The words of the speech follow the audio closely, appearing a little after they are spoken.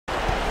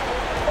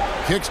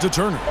Kicks to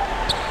Turner.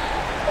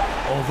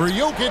 Over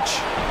Jokic.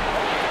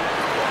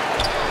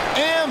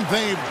 And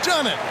they've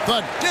done it.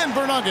 The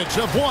Denver Nuggets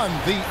have won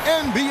the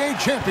NBA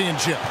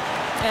championship.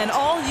 And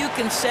all you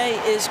can say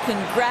is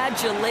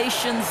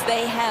congratulations,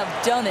 they have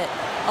done it.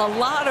 A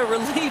lot of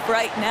relief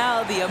right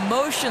now. The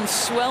emotions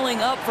swelling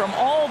up from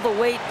all the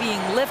weight being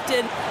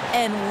lifted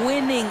and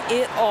winning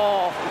it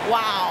all.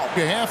 Wow.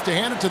 You have to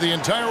hand it to the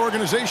entire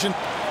organization.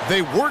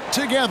 They work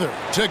together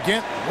to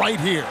get right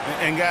here.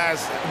 And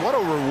guys, what a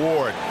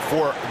reward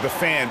for the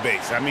fan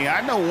base. I mean,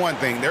 I know one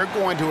thing. They're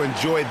going to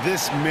enjoy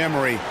this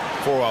memory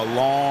for a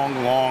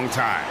long, long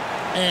time.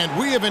 And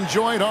we have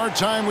enjoyed our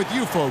time with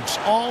you folks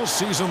all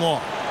season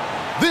long.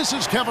 This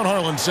is Kevin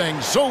Harlan saying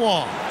so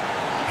long.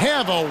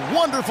 Have a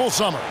wonderful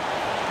summer.